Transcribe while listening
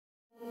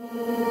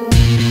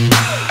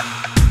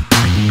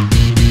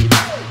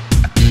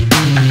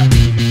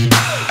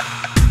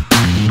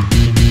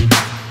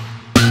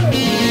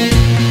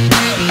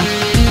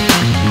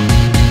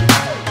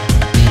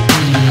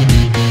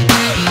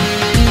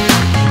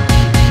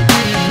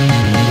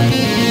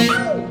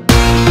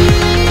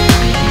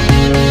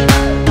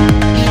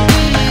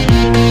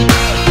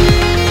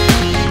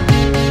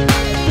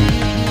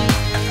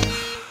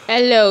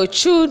Hello,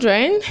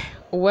 children.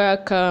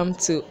 Welcome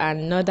to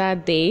another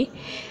day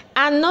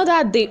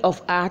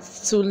of art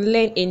to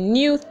learn a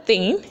new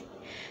thing.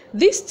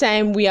 This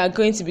time we are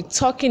going to be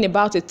talking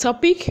about a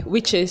topic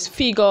which is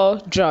figure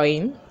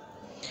drawing.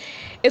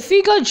 A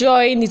figure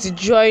drawing is a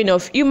drawing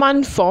of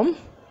human form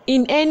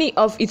in any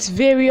of its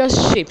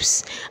various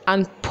shapes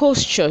and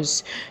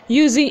postures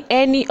using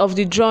any of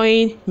the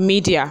drawing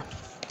media.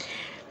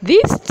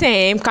 This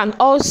term can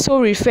also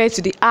refer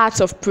to the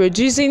art of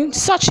producing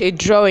such a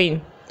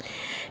drawing.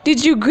 The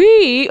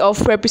degree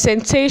of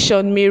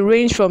representation may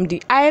range from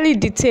the highly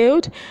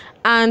detailed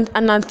and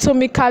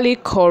anatomically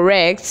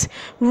correct,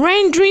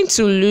 rendering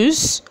to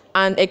loose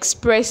and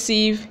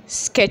expressive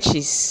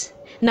sketches.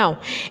 Now,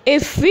 a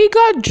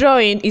figure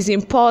drawing is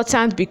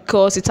important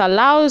because it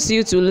allows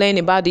you to learn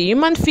about the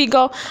human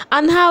figure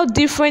and how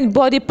different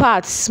body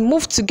parts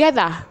move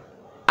together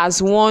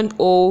as one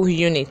whole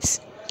unit.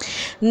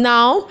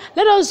 Now,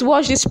 let us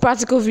watch this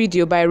practical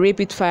video by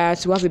Rapid Fire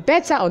to have a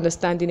better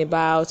understanding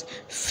about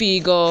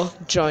figure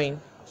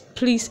drawing.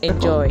 Please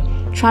enjoy.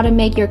 Try to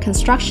make your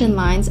construction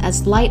lines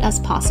as light as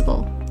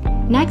possible.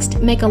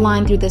 Next, make a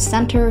line through the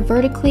center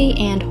vertically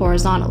and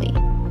horizontally.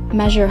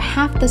 Measure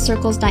half the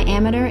circle's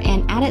diameter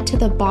and add it to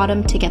the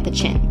bottom to get the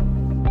chin.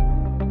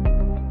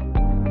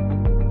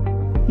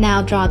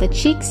 Now draw the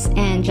cheeks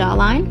and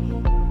jawline.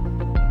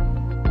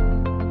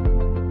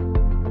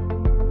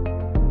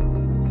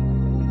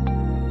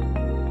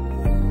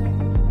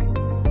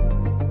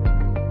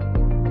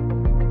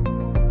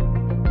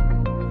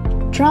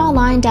 Draw a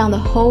line down the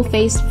whole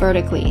face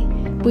vertically.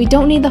 We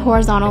don't need the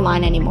horizontal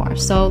line anymore,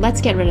 so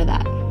let's get rid of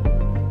that.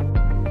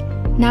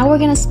 Now we're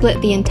going to split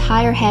the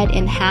entire head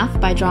in half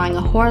by drawing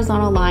a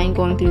horizontal line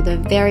going through the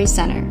very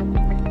center.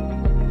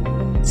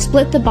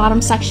 Split the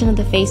bottom section of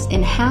the face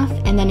in half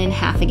and then in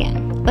half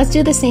again. Let's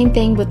do the same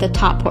thing with the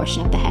top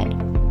portion of the head.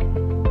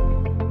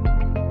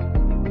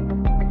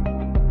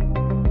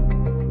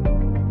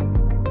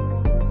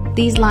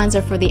 These lines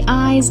are for the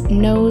eyes,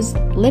 nose,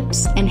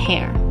 lips, and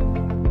hair.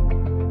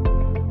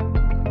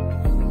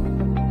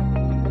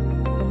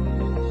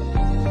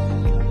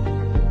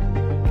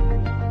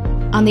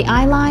 On the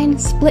eye line,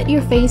 split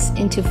your face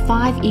into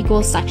 5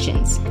 equal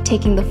sections,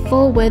 taking the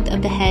full width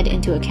of the head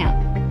into account.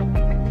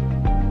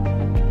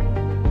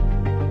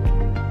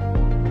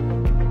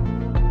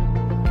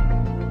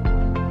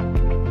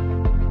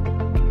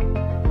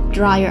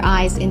 Draw your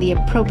eyes in the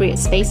appropriate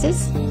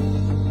spaces.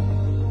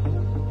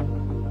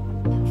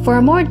 For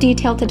a more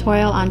detailed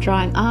tutorial on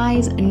drawing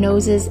eyes,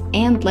 noses,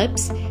 and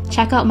lips,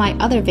 check out my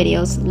other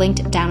videos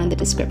linked down in the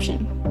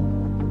description.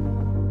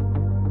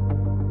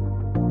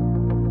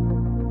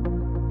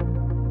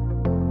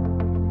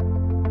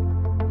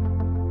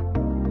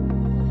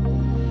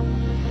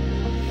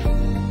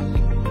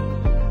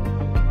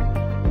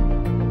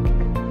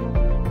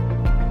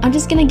 I'm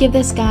just gonna give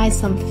this guy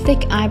some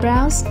thick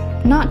eyebrows,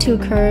 not too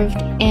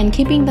curved, and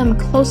keeping them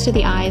close to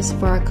the eyes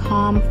for a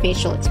calm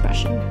facial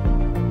expression.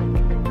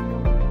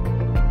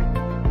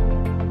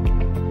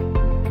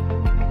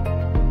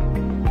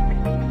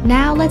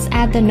 Now let's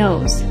add the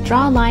nose.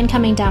 Draw a line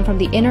coming down from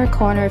the inner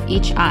corner of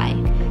each eye.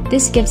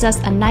 This gives us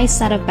a nice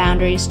set of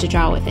boundaries to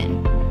draw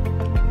within.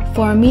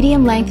 For a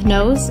medium length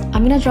nose,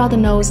 I'm gonna draw the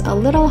nose a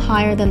little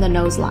higher than the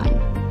nose line.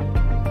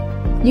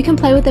 You can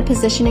play with the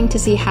positioning to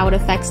see how it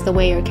affects the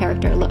way your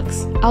character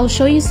looks. I'll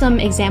show you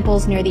some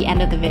examples near the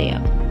end of the video.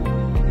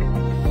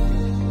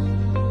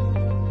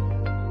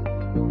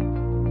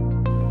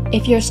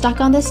 If you're stuck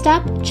on this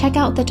step, check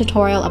out the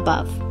tutorial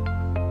above.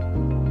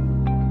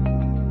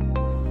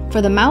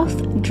 For the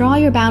mouth, draw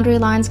your boundary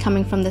lines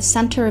coming from the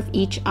center of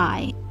each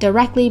eye.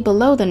 Directly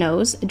below the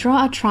nose,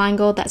 draw a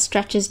triangle that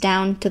stretches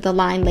down to the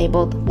line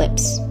labeled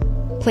lips.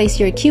 Place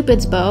your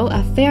Cupid's bow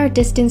a fair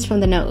distance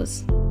from the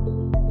nose.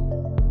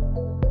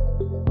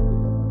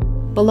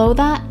 Below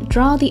that,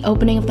 draw the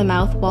opening of the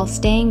mouth while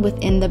staying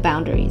within the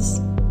boundaries.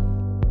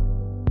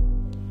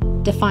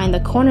 Define the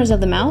corners of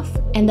the mouth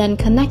and then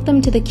connect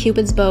them to the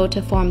Cupid's bow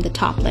to form the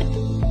top lip.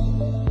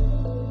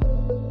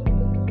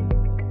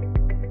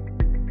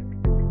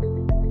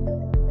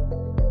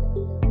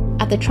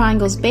 At the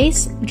triangle's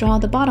base, draw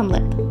the bottom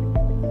lip.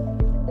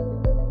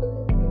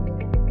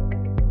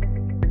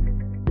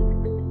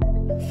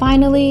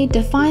 Finally,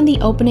 define the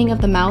opening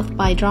of the mouth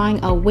by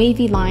drawing a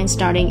wavy line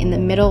starting in the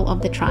middle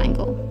of the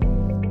triangle.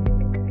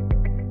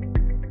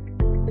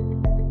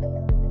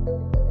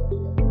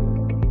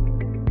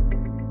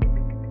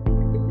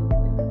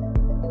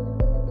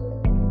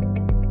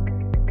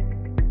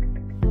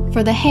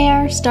 For the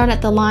hair, start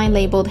at the line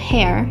labeled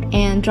hair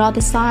and draw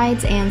the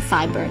sides and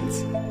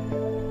sideburns.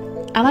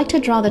 I like to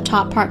draw the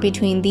top part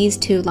between these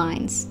two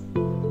lines.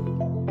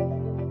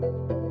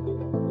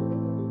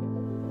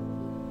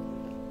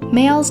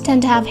 Males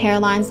tend to have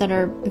hairlines that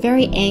are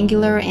very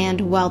angular and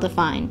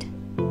well-defined.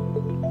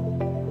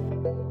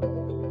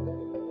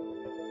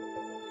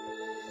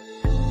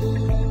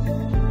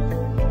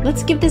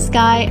 Let's give this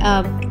guy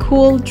a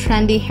cool,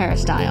 trendy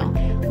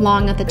hairstyle,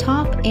 long at the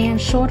top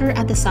and shorter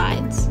at the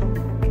sides.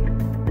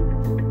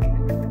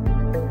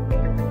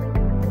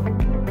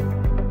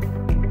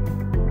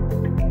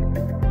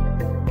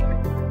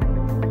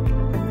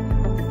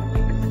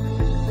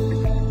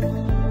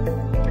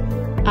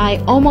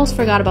 I almost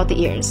forgot about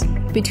the ears.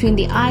 Between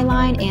the eye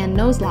line and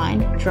nose line,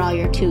 draw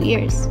your 2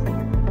 ears.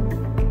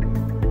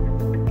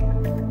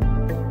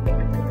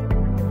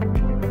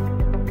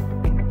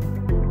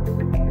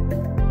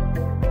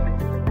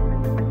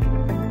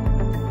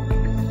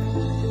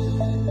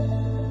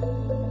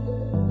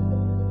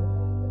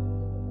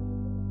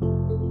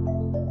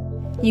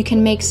 You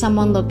can make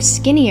someone look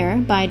skinnier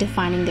by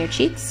defining their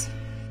cheeks.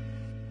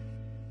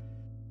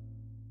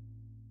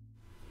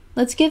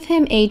 Let's give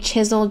him a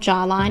chiseled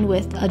jawline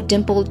with a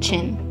dimpled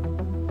chin.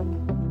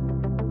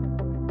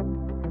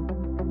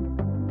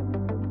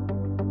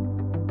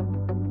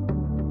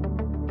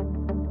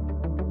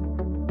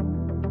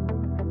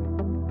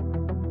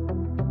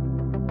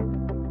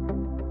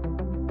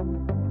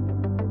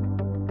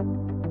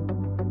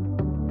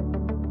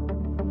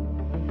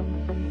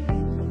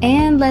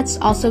 And let's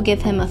also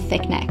give him a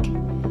thick neck.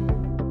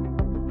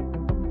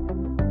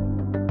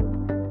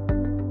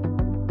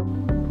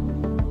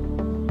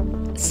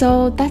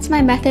 So that's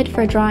my method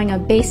for drawing a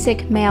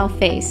basic male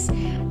face.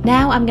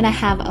 Now I'm gonna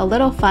have a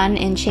little fun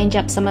and change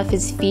up some of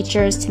his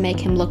features to make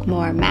him look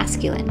more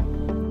masculine.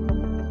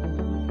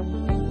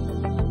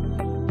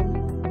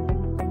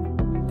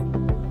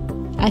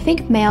 I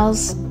think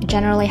males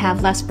generally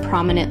have less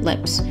prominent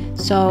lips,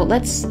 so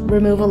let's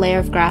remove a layer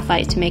of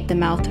graphite to make the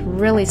mouth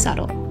really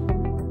subtle.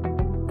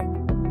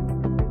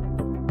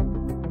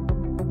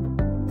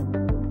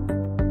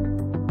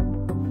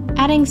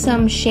 Adding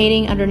some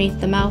shading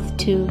underneath the mouth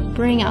to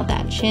bring out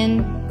that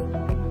chin.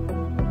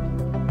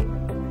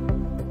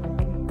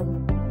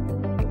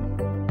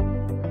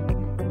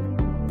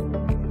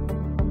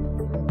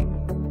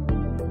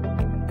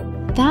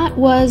 That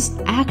was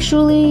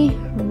actually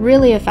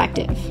really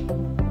effective.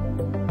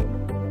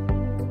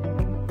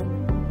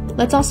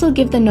 Let's also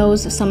give the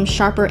nose some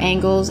sharper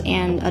angles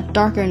and a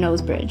darker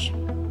nose bridge.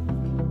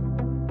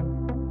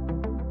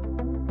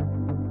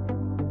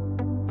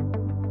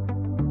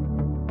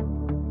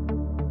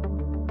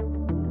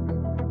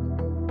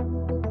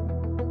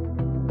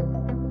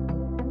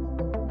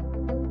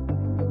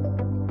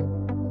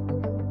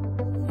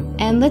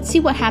 And let's see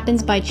what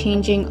happens by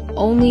changing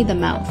only the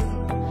mouth.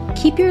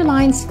 Keep your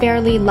lines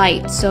fairly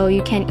light so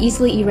you can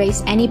easily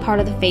erase any part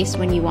of the face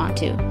when you want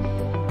to.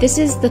 This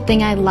is the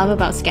thing I love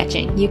about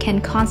sketching. You can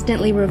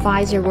constantly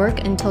revise your work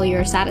until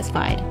you're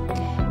satisfied.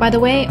 By the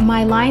way,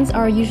 my lines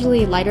are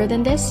usually lighter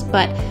than this,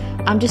 but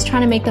I'm just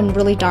trying to make them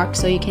really dark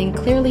so you can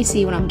clearly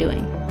see what I'm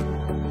doing.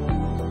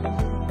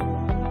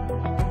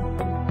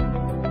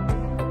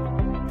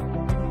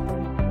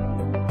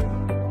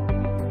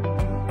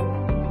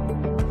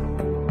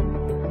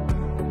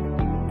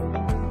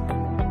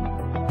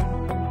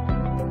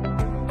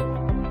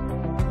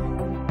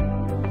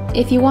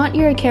 If you want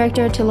your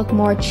character to look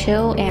more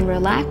chill and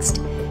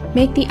relaxed,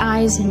 make the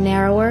eyes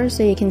narrower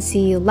so you can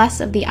see less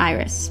of the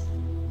iris.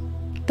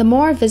 The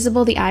more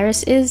visible the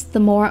iris is, the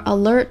more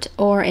alert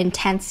or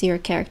intense your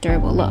character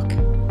will look.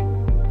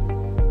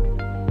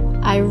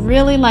 I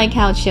really like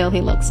how chill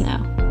he looks now.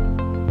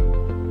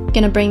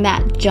 Gonna bring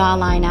that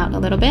jawline out a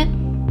little bit.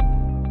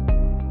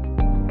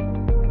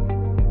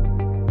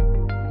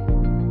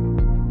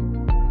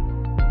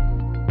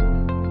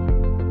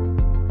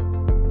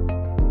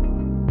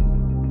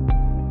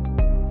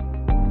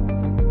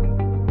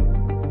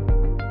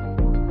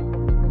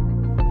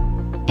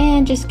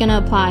 And just gonna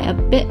apply a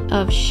bit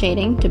of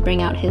shading to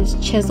bring out his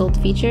chiseled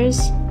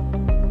features.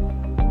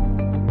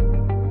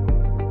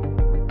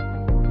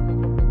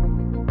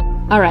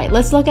 Alright,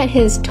 let's look at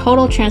his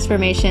total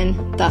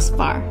transformation thus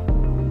far.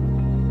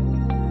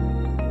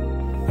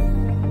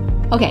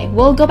 Okay,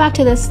 we'll go back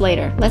to this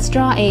later. Let's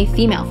draw a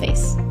female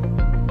face.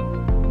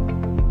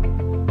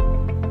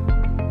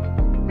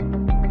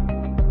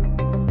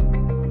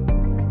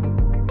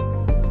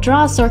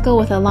 Draw a circle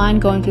with a line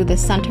going through the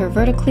center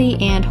vertically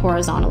and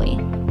horizontally.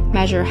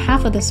 Measure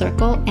half of the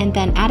circle and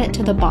then add it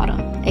to the bottom,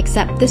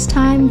 except this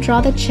time draw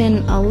the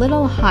chin a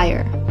little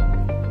higher.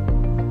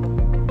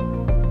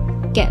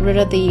 Get rid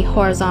of the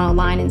horizontal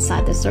line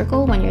inside the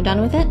circle when you're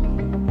done with it.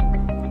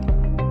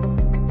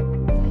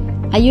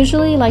 I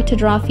usually like to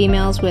draw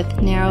females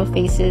with narrow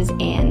faces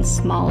and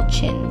small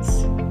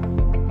chins.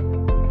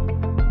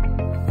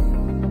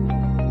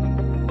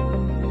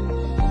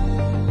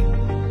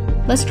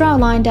 Let's draw a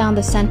line down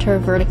the center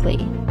vertically.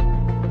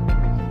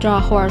 Draw a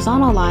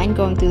horizontal line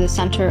going through the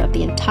center of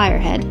the entire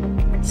head.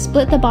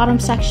 Split the bottom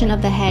section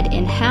of the head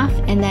in half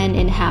and then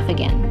in half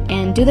again,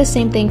 and do the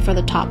same thing for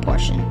the top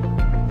portion.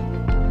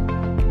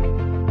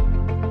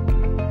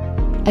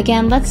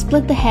 Again, let's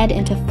split the head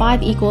into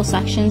 5 equal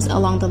sections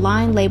along the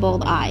line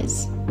labeled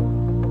eyes.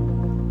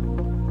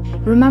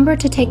 Remember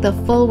to take the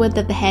full width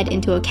of the head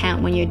into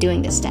account when you're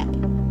doing this step.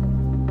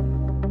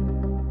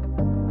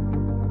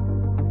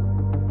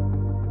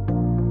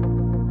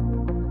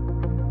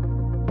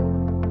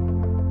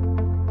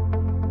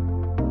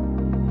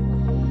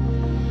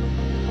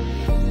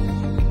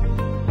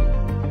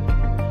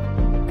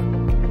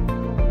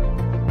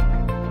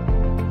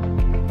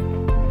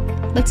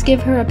 Let's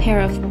give her a pair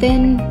of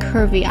thin,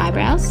 curvy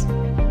eyebrows.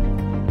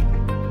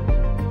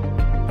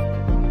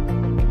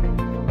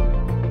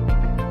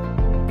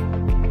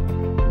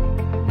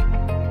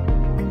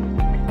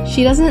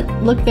 She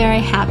doesn't look very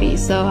happy,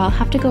 so I'll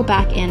have to go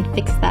back and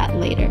fix that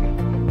later.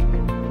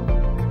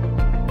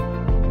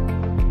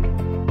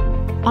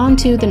 On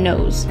to the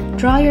nose.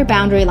 Draw your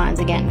boundary lines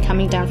again,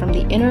 coming down from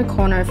the inner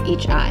corner of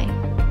each eye.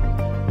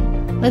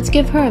 Let's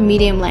give her a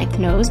medium length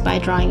nose by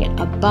drawing it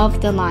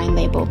above the line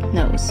labeled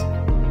nose.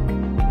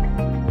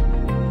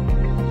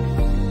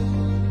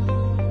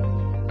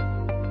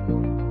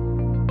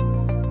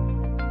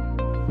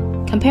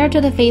 Compared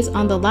to the face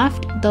on the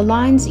left, the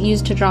lines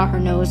used to draw her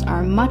nose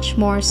are much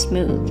more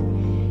smooth.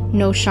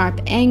 No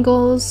sharp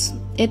angles,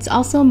 it's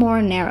also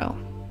more narrow.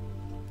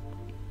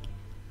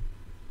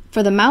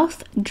 For the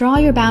mouth, draw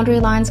your boundary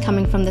lines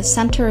coming from the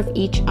center of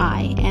each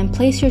eye and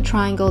place your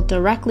triangle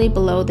directly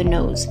below the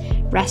nose,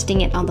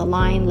 resting it on the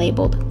line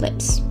labeled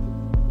lips.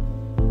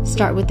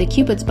 Start with the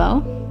Cupid's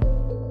bow.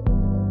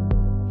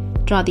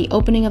 Draw the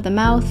opening of the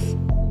mouth,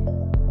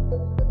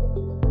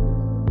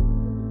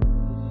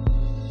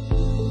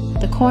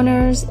 the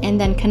corners, and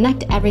then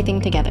connect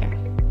everything together.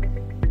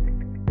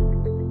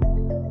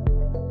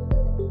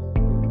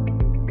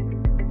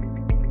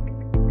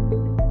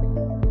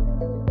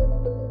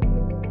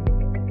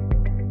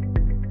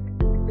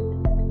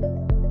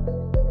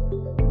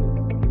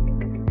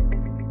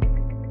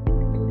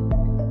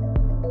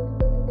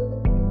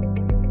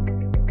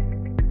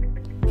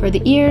 For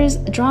the ears,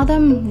 draw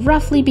them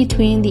roughly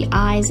between the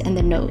eyes and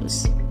the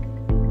nose.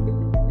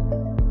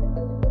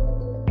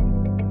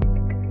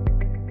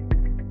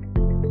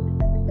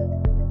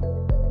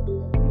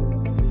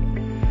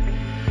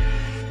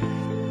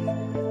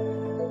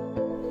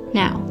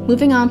 Now,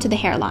 moving on to the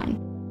hairline.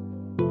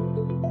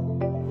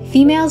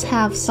 Females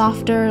have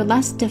softer,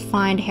 less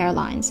defined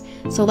hairlines,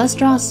 so let's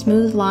draw a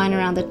smooth line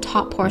around the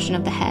top portion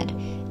of the head,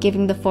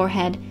 giving the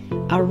forehead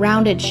a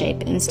rounded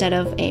shape instead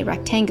of a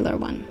rectangular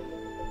one.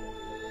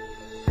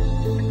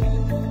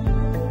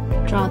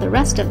 Draw the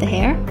rest of the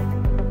hair.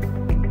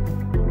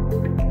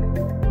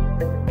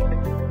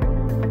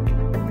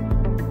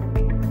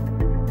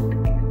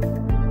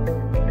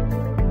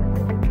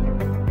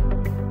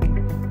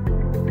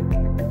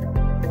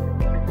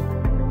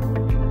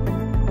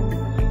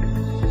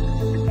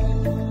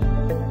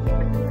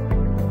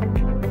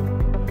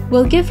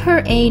 We'll give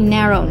her a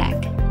narrow neck.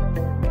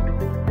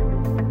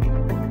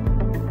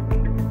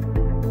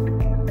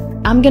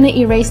 I'm gonna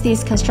erase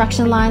these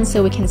construction lines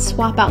so we can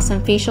swap out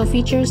some facial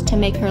features to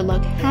make her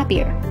look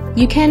happier.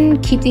 You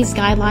can keep these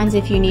guidelines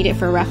if you need it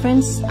for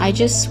reference. I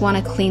just want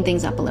to clean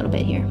things up a little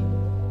bit here.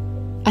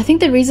 I think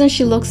the reason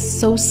she looks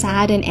so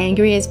sad and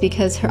angry is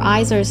because her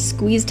eyes are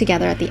squeezed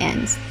together at the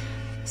ends.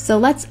 So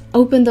let's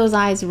open those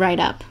eyes right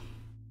up.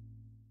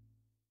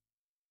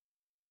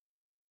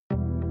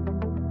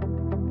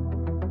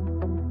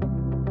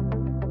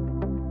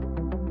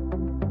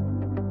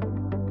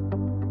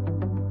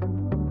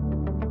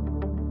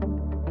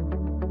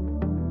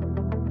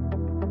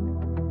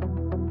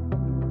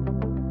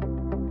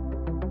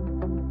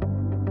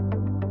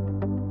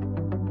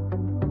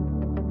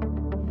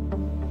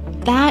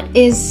 That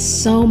is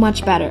so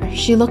much better.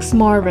 She looks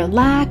more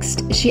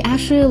relaxed. She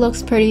actually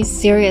looks pretty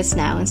serious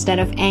now instead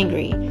of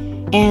angry.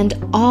 And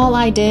all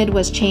I did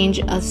was change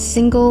a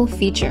single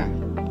feature.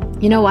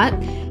 You know what?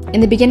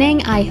 In the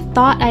beginning, I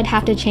thought I'd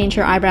have to change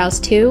her eyebrows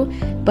too,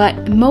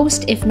 but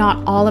most, if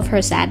not all of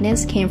her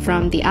sadness came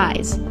from the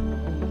eyes.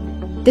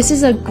 This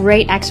is a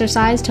great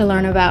exercise to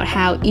learn about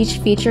how each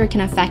feature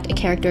can affect a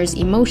character's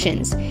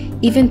emotions,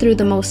 even through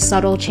the most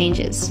subtle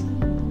changes.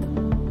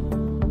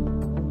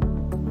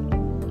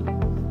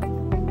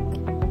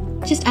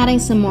 Just adding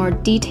some more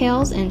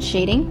details and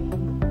shading.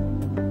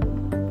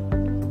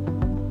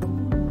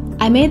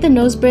 I made the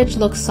nose bridge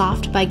look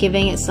soft by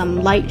giving it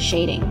some light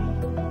shading.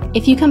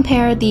 If you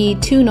compare the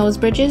two nose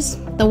bridges,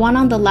 the one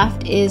on the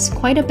left is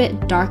quite a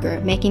bit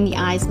darker, making the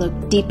eyes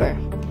look deeper.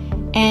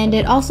 And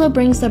it also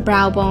brings the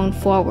brow bone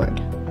forward.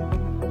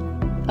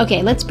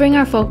 Okay, let's bring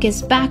our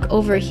focus back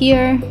over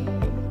here.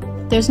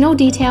 There's no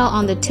detail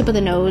on the tip of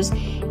the nose,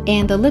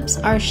 and the lips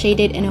are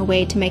shaded in a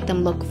way to make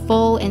them look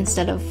full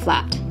instead of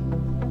flat.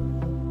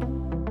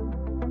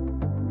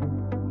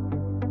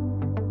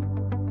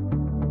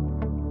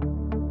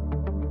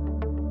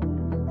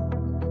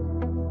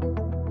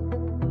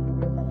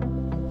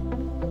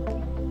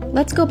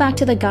 Let's go back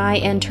to the guy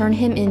and turn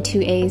him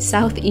into a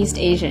Southeast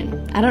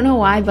Asian. I don't know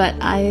why, but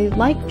I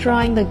like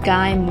drawing the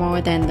guy more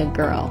than the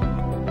girl.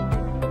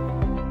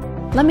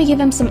 Let me give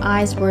him some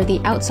eyes where the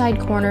outside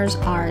corners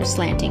are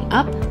slanting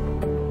up.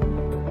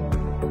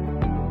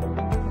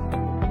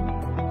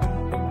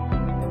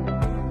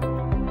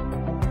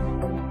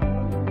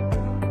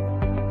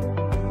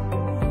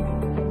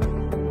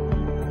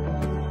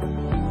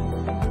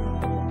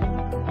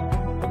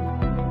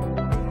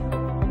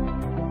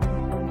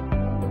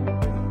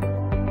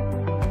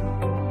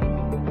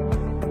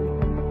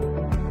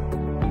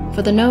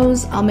 For the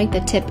nose, I'll make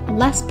the tip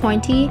less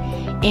pointy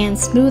and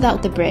smooth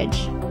out the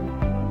bridge.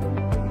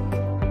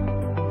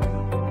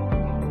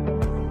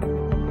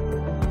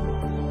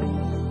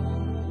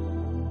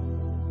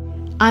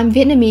 I'm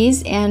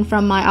Vietnamese, and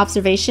from my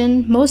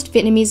observation, most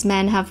Vietnamese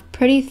men have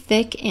pretty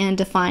thick and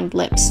defined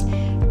lips,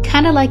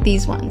 kind of like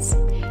these ones.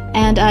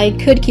 And I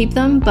could keep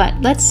them, but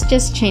let's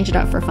just change it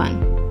up for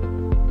fun.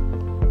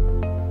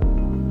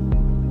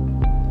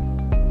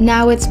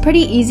 Now it's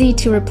pretty easy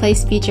to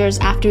replace features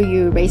after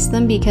you erase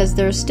them because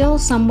they're still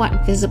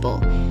somewhat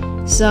visible,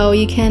 so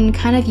you can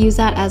kind of use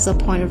that as a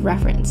point of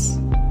reference.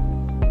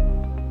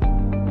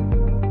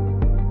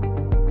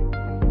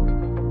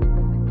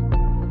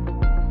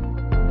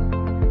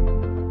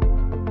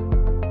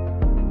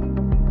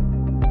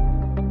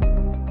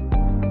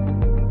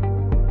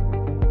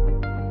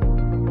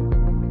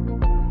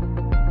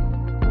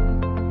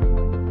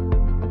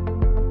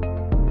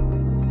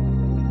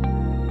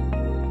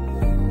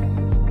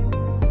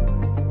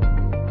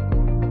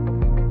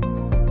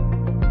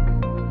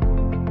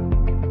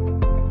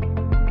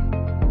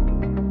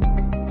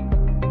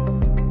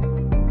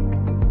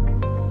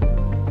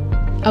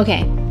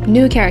 Okay,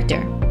 new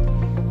character.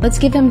 Let's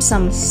give him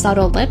some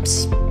subtle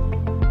lips.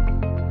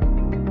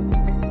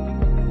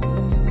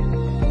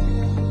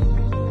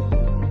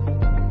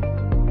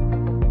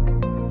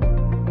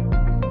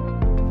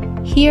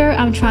 Here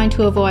I'm trying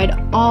to avoid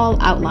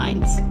all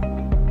outlines.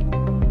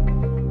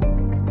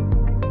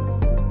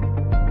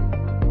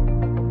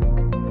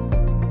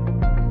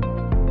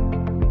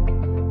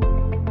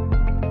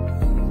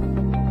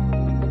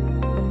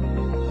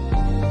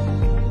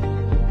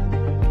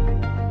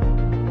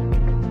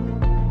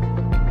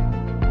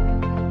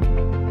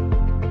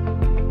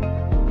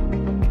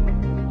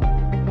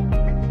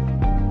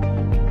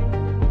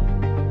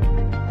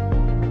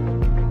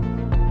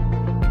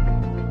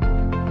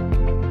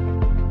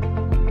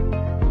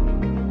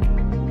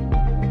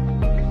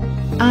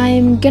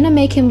 I'm gonna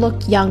make him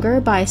look younger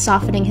by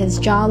softening his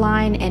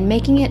jawline and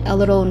making it a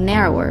little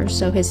narrower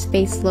so his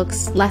face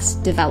looks less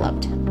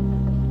developed.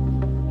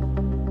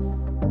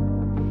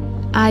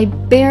 I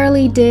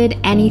barely did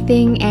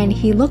anything and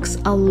he looks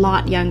a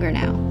lot younger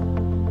now.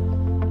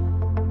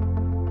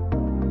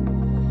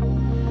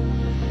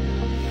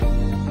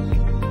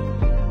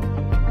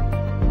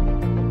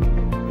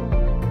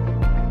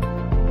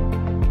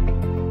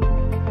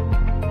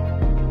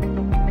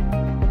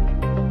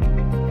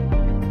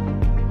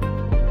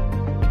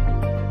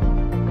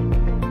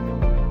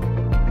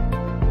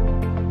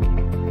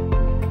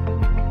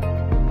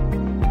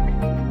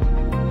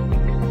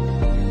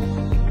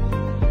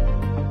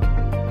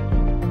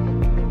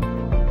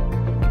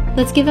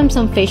 Let's give him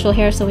some facial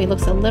hair so he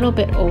looks a little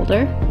bit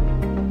older.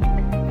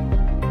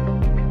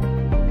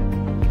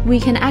 We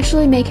can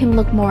actually make him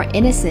look more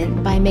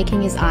innocent by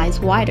making his eyes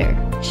wider,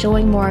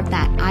 showing more of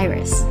that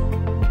iris.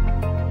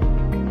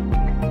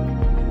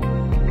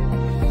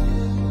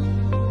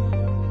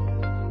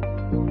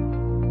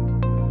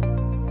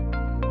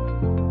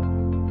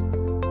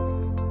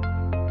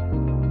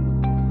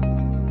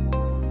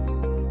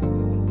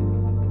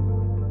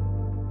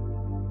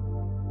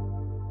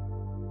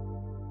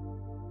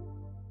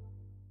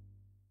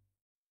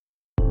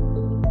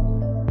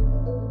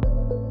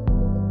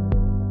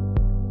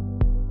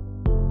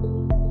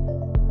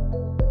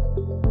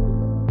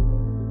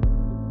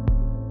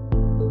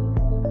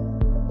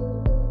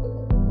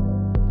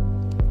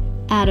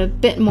 Add a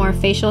bit more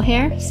facial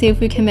hair, see if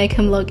we can make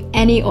him look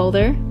any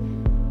older.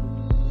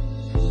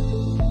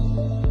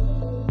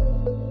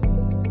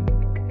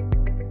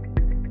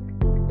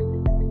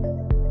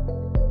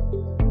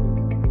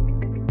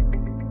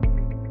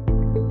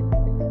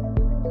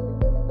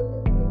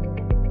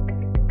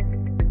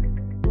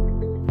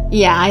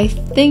 Yeah, I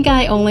think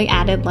I only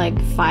added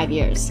like 5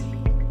 years.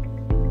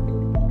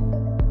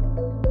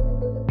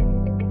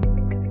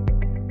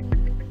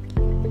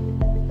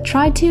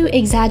 Try to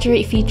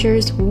exaggerate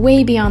features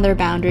way beyond their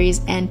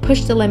boundaries and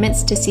push the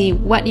limits to see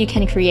what you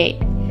can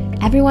create.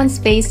 Everyone's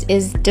face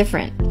is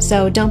different,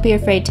 so don't be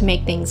afraid to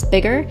make things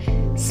bigger,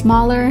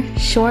 smaller,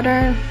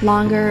 shorter,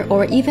 longer,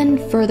 or even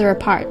further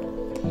apart.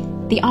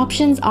 The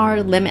options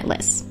are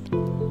limitless.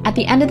 At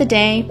the end of the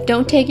day,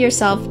 don't take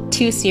yourself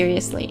too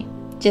seriously.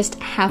 Just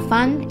have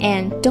fun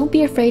and don't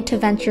be afraid to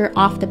venture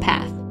off the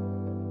path.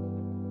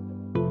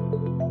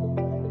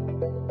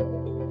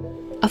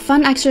 A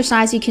fun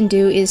exercise you can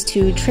do is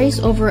to trace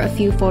over a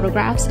few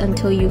photographs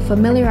until you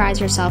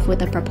familiarize yourself with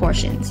the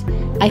proportions.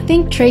 I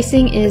think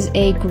tracing is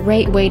a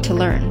great way to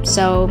learn,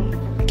 so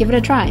give it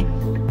a try.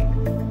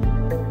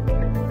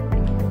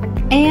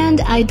 And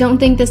I don't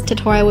think this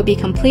tutorial would be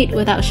complete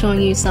without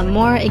showing you some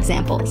more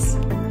examples.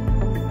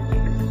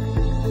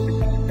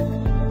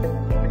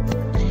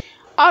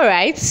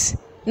 Alright,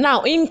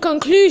 now in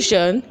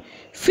conclusion,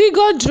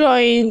 figure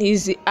drawing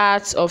is the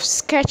art of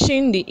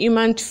sketching the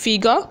human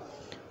figure,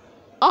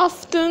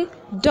 often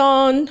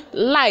done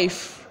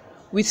live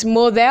with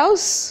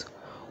models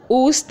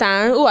who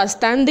are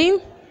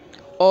standing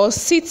or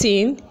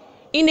sitting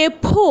in a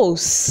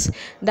pose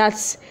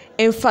that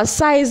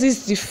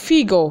emphasizes the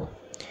figure.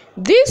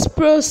 This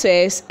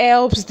process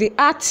helps the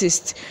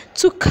artist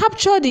to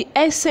capture the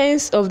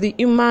essence of the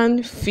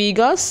human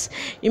figures,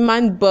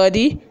 human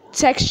body,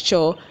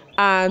 texture,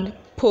 and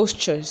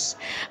postures.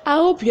 I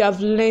hope you have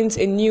learned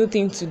a new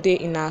thing today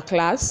in our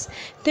class.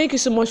 Thank you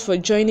so much for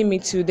joining me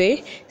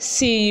today.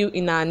 See you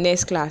in our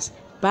next class.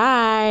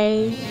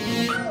 Bye.